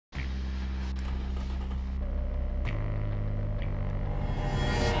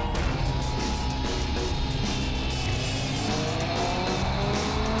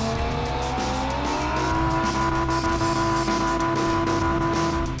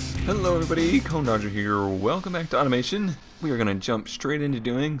Hello everybody, ConeDodger here. Welcome back to Automation. We are going to jump straight into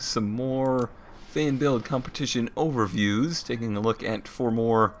doing some more fan build competition overviews, taking a look at 4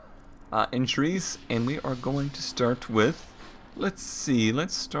 more entries, and we are going to start with, let's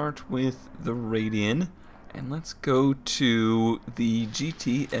start with the Radian, and let's go to the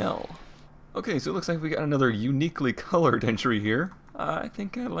GTL. Okay, so it looks like we got another uniquely colored entry here. I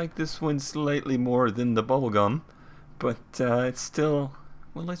think I like this one slightly more than the bubblegum, but it's still...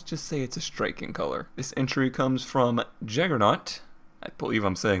 well, let's just say it's a striking color. This entry comes from Juggernaut. I believe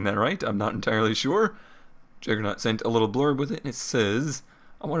I'm saying that right. I'm not entirely sure. Juggernaut sent a little blurb with it, and it says,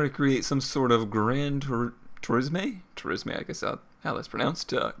 I wanted to create some sort of Gran Turismo? Turismo, I guess how that's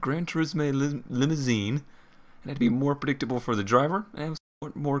pronounced. Gran Turismo limousine. And it had to be more predictable for the driver and have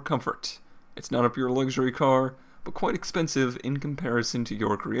somewhat more comfort. It's not a pure luxury car, but quite expensive in comparison to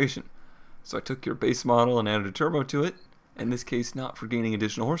your creation. So I took your base model and added a turbo to it. In this case, not for gaining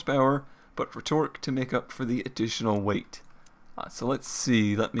additional horsepower, but for torque to make up for the additional weight. So let's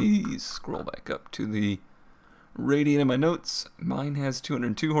see, let me scroll back up to the Radian in my notes. Mine has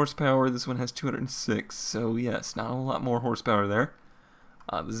 202 horsepower, this one has 206, so yes, not a lot more horsepower there.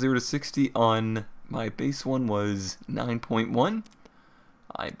 The 0 to 60 on my base one was 9.1.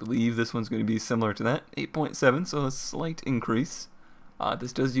 I believe this one's going to be similar to that, 8.7, so a slight increase.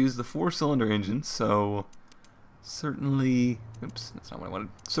 This does use the 4-cylinder engine, so... certainly, oops, that's not what I wanted.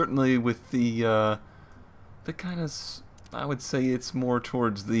 Certainly with the kind of, I would say it's more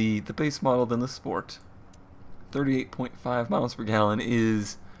towards the base model than the Sport. 38.5 miles per gallon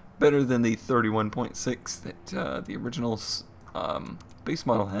is better than the 31.6 that the original base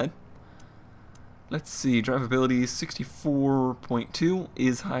model had. Let's see, drivability 64.2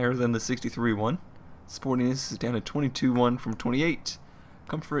 is higher than the 63.1. Sportiness is down to 22.1 from 28.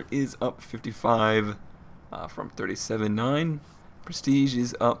 Comfort is up 55. From 37.9. Prestige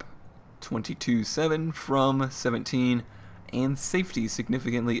is up 22.7 from 17, and safety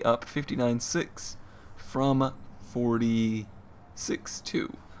significantly up 59.6 from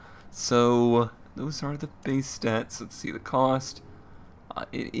 46.2. So those are the base stats. Let's see the cost.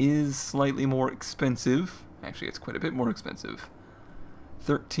 It is slightly more expensive. Actually, it's quite a bit more expensive.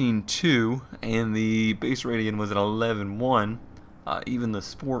 13.2, and the base Radian was at 11.1. Even the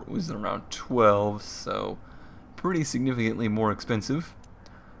Sport was around 12, so pretty significantly more expensive.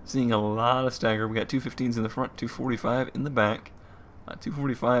 Seeing a lot of stagger. We got 215s in the front, 245 in the back.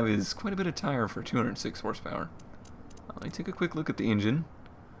 245 is quite a bit of tire for 206 horsepower. Let me take a quick look at the engine.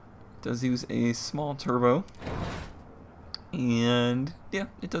 It does use a small turbo, and yeah,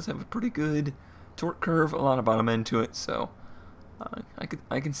 it does have a pretty good torque curve, a lot of bottom end to it, so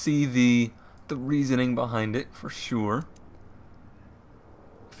I can see the reasoning behind it for sure.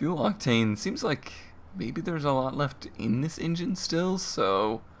 Fuel octane seems like maybe there's a lot left in this engine still,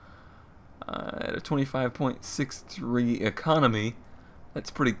 so at a 25.63 economy, that's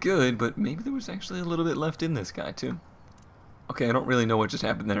pretty good, but maybe there was actually a little bit left in this guy too. Okay, I don't really know what just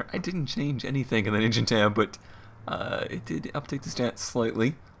happened there. I didn't change anything in that engine tab, but it did update the stats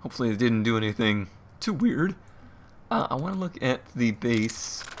slightly. Hopefully it didn't do anything too weird. I want to look at the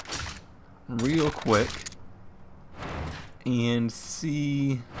base real quick and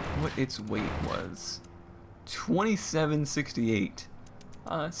see what its weight was. 2768.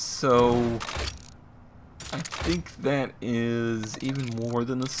 So I think that is even more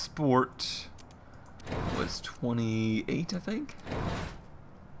than the Sport. It was 28, I think.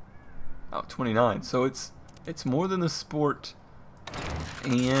 Oh, 29. So it's more than the Sport,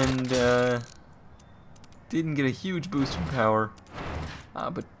 and didn't get a huge boost in power.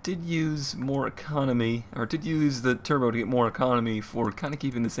 But did use more economy, or did use the turbo to get more economy for kind of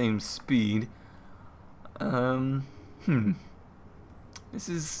keeping the same speed. This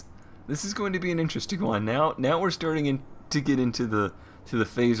is going to be an interesting one. Now we're starting to get into the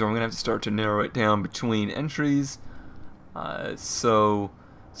phase where I'm gonna have to start to narrow it down between entries. So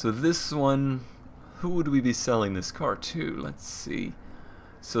this one, who would we be selling this car to? Let's see.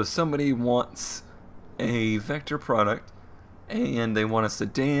 So somebody wants a Vector product, and they want a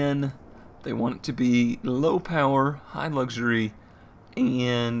sedan. They want it to be low power, high luxury,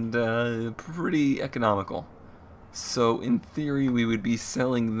 and pretty economical. So in theory, we would be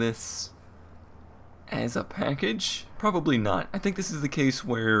selling this as a package. Probably not. I think this is the case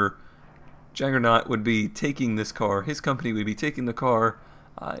where Juggernaut would be taking this car, his company would be taking the car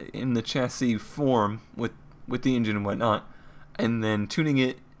in the chassis form with the engine and whatnot, and then tuning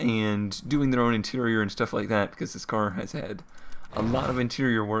it and doing their own interior and stuff like that, because this car has had a lot of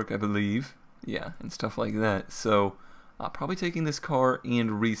interior work, I believe, yeah, and stuff like that. So probably taking this car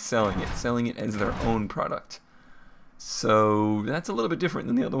and reselling it, selling it as their own product. So that's a little bit different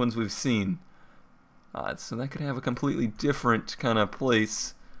than the other ones we've seen. So that could have a completely different kind of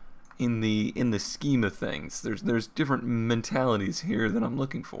place in the scheme of things. There's different mentalities here that I'm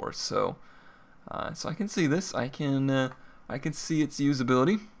looking for. So so I can see this. I can see its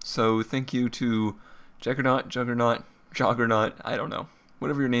usability. So thank you to Juggernaut, I don't know.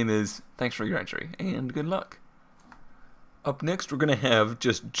 Whatever your name is, thanks for your entry, and good luck. Up next, we're going to have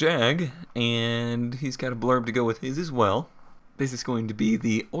just Jag, and he's got a blurb to go with his as well. This is going to be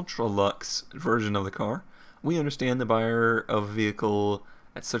the Ultra Luxe version of the car. We understand the buyer of a vehicle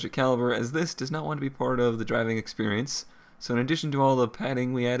at such a caliber as this does not want to be part of the driving experience. So in addition to all the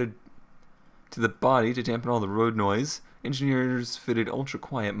padding we added to the body to dampen all the road noise, engineers fitted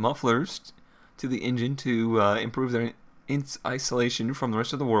ultra-quiet mufflers to the engine to improve their isolation from the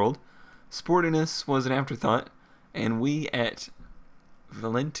rest of the world. Sportiness was an afterthought, and we at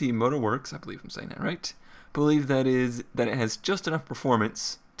Valenti Motorworks, I believe I'm saying that right, believe that it has just enough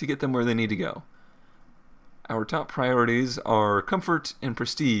performance to get them where they need to go. Our top priorities are comfort and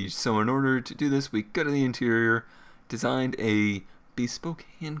prestige, so in order to do this, we go to the interior, designed a bespoke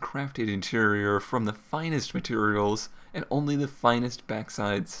handcrafted interior from the finest materials, and only the finest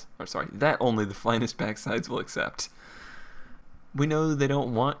backsides, only the finest backsides will accept. We know they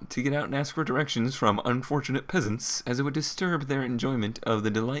don't want to get out and ask for directions from unfortunate peasants, as it would disturb their enjoyment of the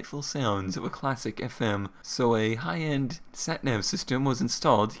delightful sounds of a classic FM, so a high-end sat-nav system was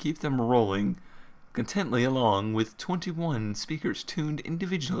installed to keep them rolling contently along with 21 speakers tuned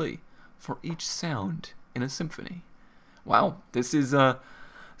individually for each sound in a symphony. Wow, this is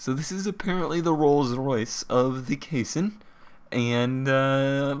so this is apparently the Rolls-Royce of the Kaysen, and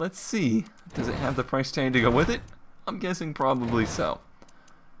let's see, does it have the price tag to go with it? I'm guessing probably so.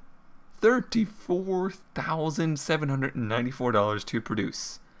 $34,794 to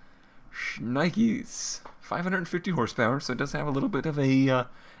produce. Schnikes. 550 horsepower, so it does have a little bit of a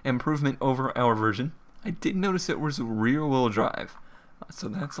improvement over our version. I did notice it was rear-wheel drive, so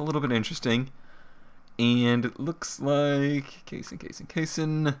that's a little bit interesting. And it looks like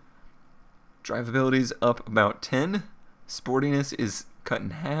Kaysen. Drivability's up about 10. Sportiness is cut in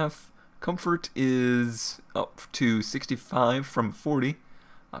half. Comfort is up to 65 from 40.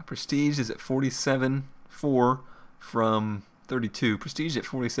 Prestige is at 47.4 from 32. Prestige at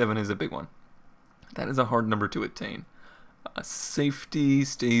 47 is a big one. That is a hard number to attain. Safety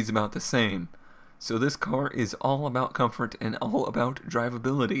stays about the same. So this car is all about comfort and all about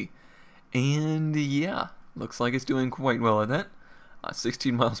drivability. And yeah, looks like it's doing quite well at that.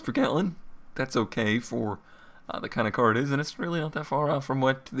 16 miles per gallon. That's okay for the kind of car it is, and it's really not that far off from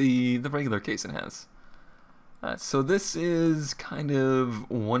what the regular Kaysen has. So this is kind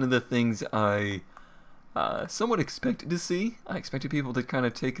of one of the things I somewhat expected to see. I expected people to kind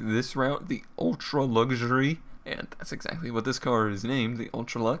of take this route, the ultra luxury, and that's exactly what this car is named, the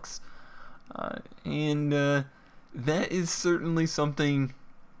Ultra Luxe. And that is certainly something,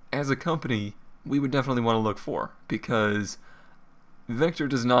 as a company, we would definitely want to look for, because Vector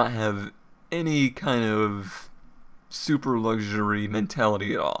does not have any kind of super luxury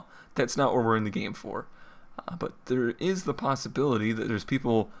mentality at all. That's not what we're in the game for. But there is the possibility that there's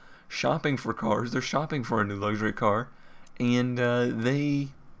people shopping for cars, they're shopping for a new luxury car, and they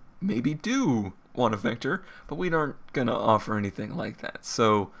maybe do want a Vector, but we aren't going to offer anything like that.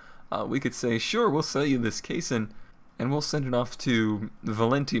 So we could say, sure, we'll sell you this Kaysen, and we'll send it off to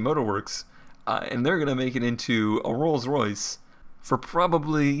Valenti Motorworks, and they're going to make it into a Rolls-Royce for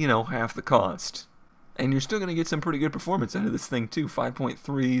probably, you know, half the cost. And you're still going to get some pretty good performance out of this thing too.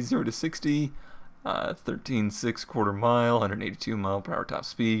 5.3, 0 to 60, 13.6 quarter mile, 182 mile per hour top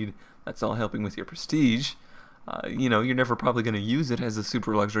speed. That's all helping with your prestige. You know, you're never probably going to use it as a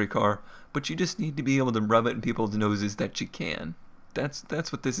super luxury car, but you just need to be able to rub it in people's noses that you can.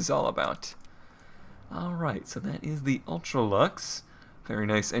 That's what this is all about. Alright, so that is the Ultra Luxe. Very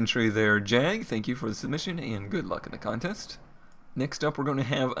nice entry there, Jag. Thank you for the submission, and good luck in the contest. Next up, we're going to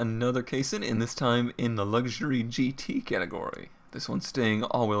have another Kaysen, and this time in the Luxury GT category. This one's staying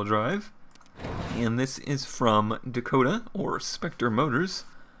all-wheel drive, and this is from Dakota, or Spectre Motors.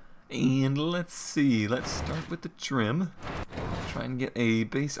 And let's see, let's start with the trim. Try and get a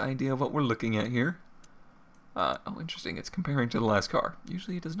base idea of what we're looking at here. Oh, interesting, it's comparing to the last car.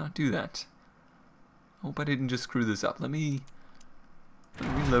 Usually it does not do that. Hope I didn't just screw this up. Let me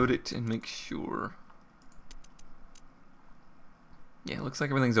reload it and make sure. Yeah, it looks like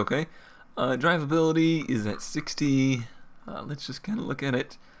everything's okay. Drivability is at 60. Let's just kind of look at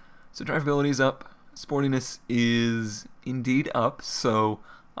it. So drivability is up. Sportiness is indeed up. So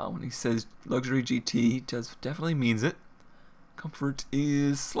when he says Luxury GT, definitely means it. Comfort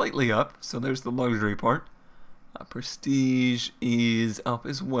is slightly up. So there's the luxury part. Prestige is up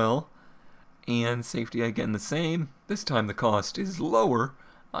as well. And safety again the same. This time the cost is lower.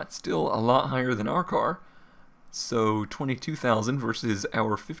 It's still a lot higher than our car. So 22,000 versus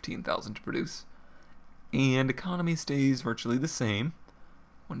our 15,000 to produce. And economy stays virtually the same.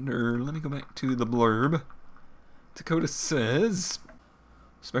 Let me go back to the blurb. Dakota says,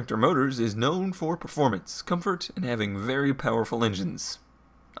 Spectre Motors is known for performance, comfort, and having very powerful engines.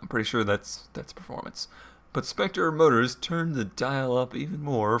 I'm pretty sure that's performance. But Spectre Motors turned the dial up even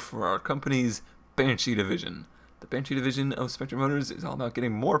more for our company's Banshee division. The Banshee division of Spectre Motors is all about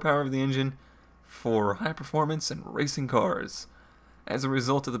getting more power of the engine for high performance and racing cars. As a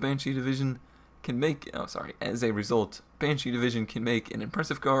result, Banshee division can make an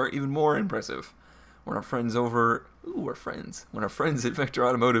impressive car even more impressive. When our friends When our friends at Vector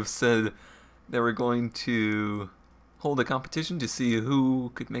Automotive said they were going to hold a competition to see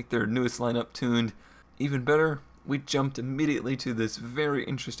who could make their newest lineup tuned even better, we jumped immediately to this very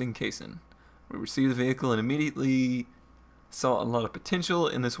interesting case-in. We received the vehicle and immediately saw a lot of potential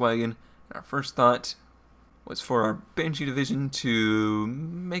in this wagon, and our first thought was for our Banshee division to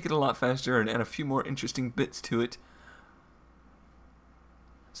make it a lot faster and add a few more interesting bits to it.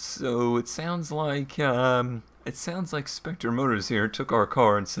 So it sounds like Spectre Motors here took our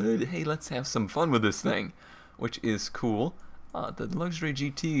car and said, "Hey, let's have some fun with this thing," which is cool. The Luxury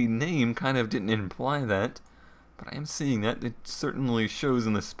GT name kind of didn't imply that, but I am seeing that. It certainly shows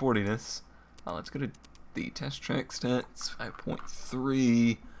in the sportiness. Let's go to the test track stats,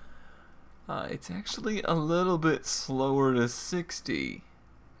 5.3. It's actually a little bit slower to 60.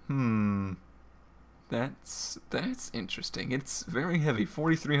 That's interesting. It's very heavy,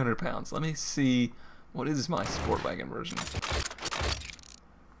 4,300 pounds. Let me see, what is my sport wagon version?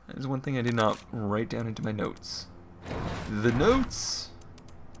 That is one thing I did not write down into my notes. The notes?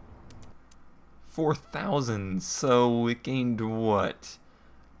 4,000, so it gained what?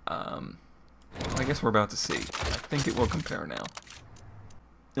 I guess we're about to see. I think it will compare now.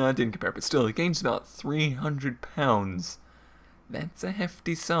 No, it didn't compare, but still, it gains about 300 pounds. That's a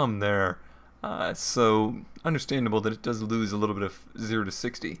hefty sum there. So, understandable that it does lose a little bit of 0 to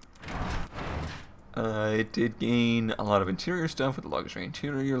 60. It did gain a lot of interior stuff with the luxury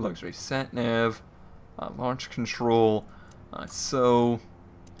interior, luxury sat-nav, launch control. So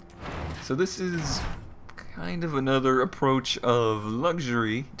this is kind of another approach of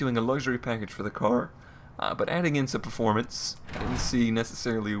luxury, doing a luxury package for the car, but adding in some performance. I didn't see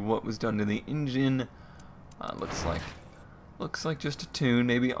necessarily what was done to the engine. Looks like just a tune,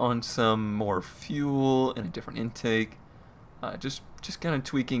 maybe on some more fuel and a different intake. Just kind of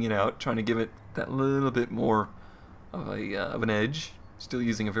tweaking it out, trying to give it that little bit more of an edge. Still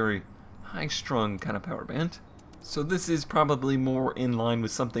using a very high-strung kind of power band. So this is probably more in line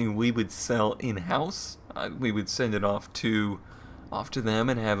with something we would sell in-house. We would send it off to them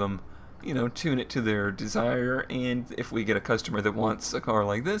and have them, tune it to their desire. And if we get a customer that wants a car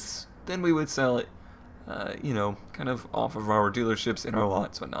like this, then we would sell it, kind of off of our dealerships in our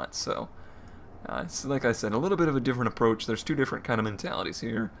lots, whatnot. So, like I said, a little bit of a different approach. There's two different kind of mentalities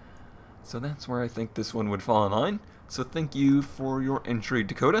here. So that's where I think this one would fall in line. So thank you for your entry,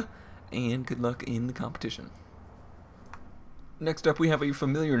 Dakota, and good luck in the competition. Next up, we have a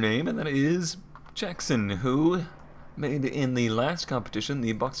familiar name, and that is Jackson, who made in the last competition,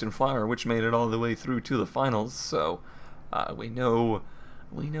 the Buxton Flyer, which made it all the way through to the finals. So we know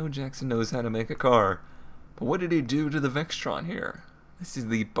Jackson knows how to make a car. But what did he do to the Vextron here? This is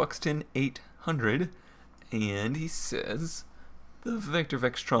the Buxton 800, and he says, the Vector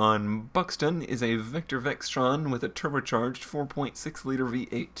Vextron Buxton is a Vector Vextron with a turbocharged 4.6 liter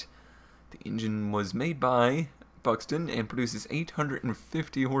V8. The engine was made by Buxton and produces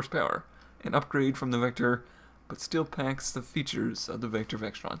 850 horsepower, an upgrade from the Vector, but still packs the features of the Vector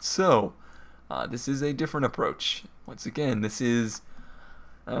Vextron. So, this is a different approach. Once again, this is,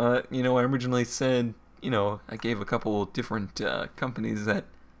 I originally said, I gave a couple different companies that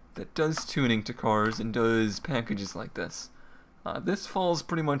does tuning to cars and does packages like this. This falls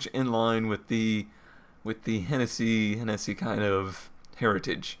pretty much in line with the Hennessy kind of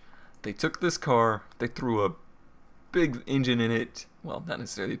heritage. They took this car, they threw a big engine in it, well, not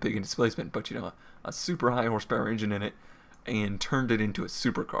necessarily big in displacement, but a super high horsepower engine in it, and turned it into a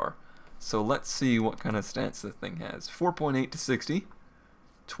supercar. So let's see what kind of stats this thing has. 4.8 to 60,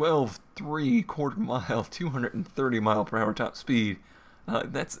 12.3 quarter mile, 230 mile per hour top speed.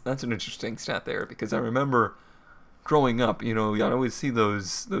 That's an interesting stat there, because I remember growing up, you'd always see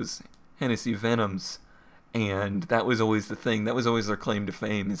those Hennessy Venoms, and that was always the thing. That was always their claim to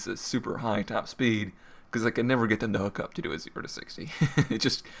fame, is a super high top speed, because I could never get them to hook up to do a 0 to 60. It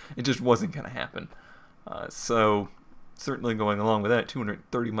just wasn't gonna happen. So certainly going along with that,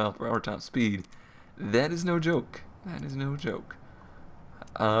 230 mile per hour top speed, that is no joke. That is no joke.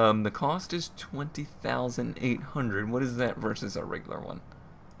 The cost is 20,800. What is that versus a regular one?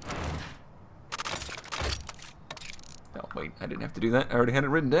 Oh, wait, I didn't have to do that. I already had it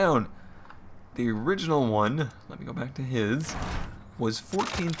written down. The original one, let me go back to his, was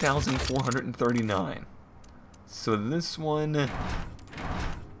 14,439. So this one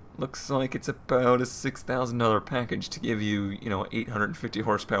looks like it's about a $6,000 package to give you, 850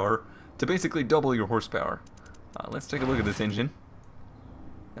 horsepower to basically double your horsepower. Let's take a look at this engine.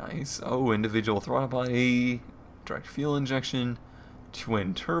 Nice. Oh, individual throttle body, direct fuel injection,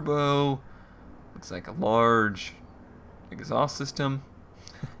 twin turbo. Looks like a large exhaust system.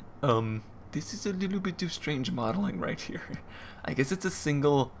 This is a little bit too strange modeling right here. I guess it's a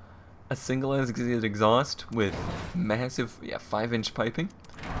single exit exhaust with massive, 5-inch piping.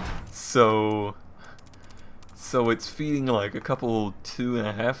 So it's feeding like a couple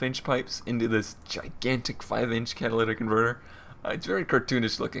 2.5-inch pipes into this gigantic 5-inch catalytic converter. It's very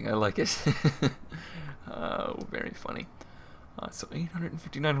cartoonish looking. I like it. Oh, very funny. So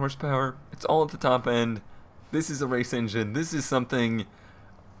 859 horsepower. It's all at the top end. This is a race engine. This is something.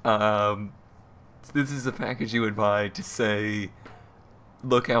 This is a package you would buy to say,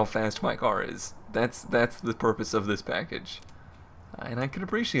 look how fast my car is. That's the purpose of this package, and I can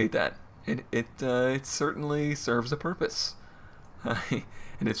appreciate that. It certainly serves a purpose.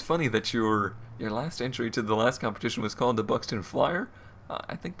 And it's funny that your last entry to the last competition was called the Buxton Flyer.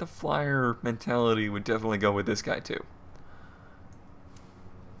 I think the Flyer mentality would definitely go with this guy too.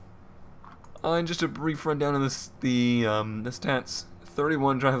 And just a brief rundown of the stats.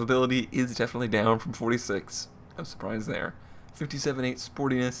 31 drivability is definitely down from 46. No surprise there. 57.8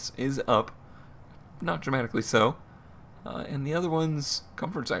 sportiness is up, not dramatically so. And the other one's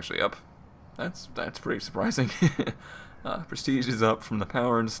comfort's actually up. That's pretty surprising. Prestige is up from the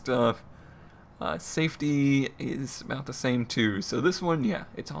power and stuff. Safety is about the same too. So this one, yeah,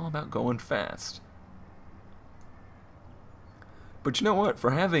 it's all about going fast. But you know what?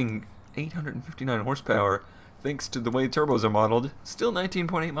 For having 859 horsepower, thanks to the way turbos are modeled, still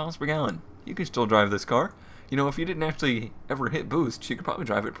 19.8 miles per gallon. You can still drive this car. If you didn't actually ever hit boost, you could probably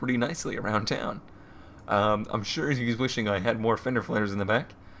drive it pretty nicely around town. I'm sure he's wishing I had more fender flares in the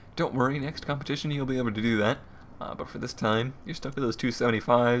back. Don't worry, next competition you'll be able to do that. But for this time, you're stuck with those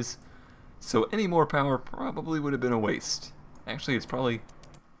 275s. So any more power probably would have been a waste. Actually, it's probably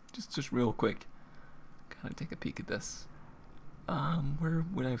just real quick. Kind of take a peek at this. Where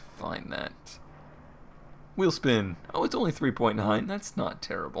would I find that? Wheel spin. Oh, it's only 3.9. That's not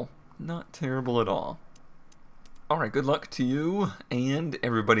terrible. Not terrible at all. Alright, good luck to you and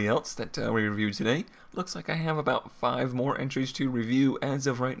everybody else that we reviewed today. Looks like I have about 5 more entries to review as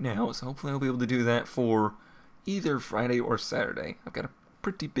of right now, so hopefully I'll be able to do that for either Friday or Saturday. I've got a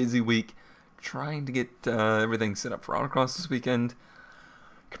pretty busy week trying to get everything set up for autocross this weekend. You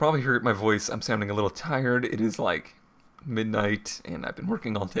can probably hear it in my voice. I'm sounding a little tired. It is like midnight and I've been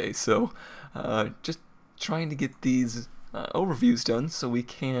working all day, so just trying to get these overviews done so we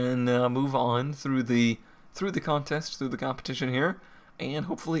can move on through the contest, through the competition here, and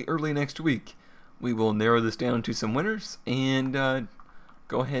hopefully early next week we will narrow this down to some winners and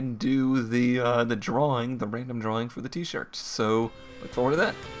go ahead and do the drawing, the random drawing for the t-shirt. So look forward to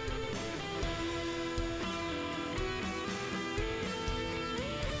that.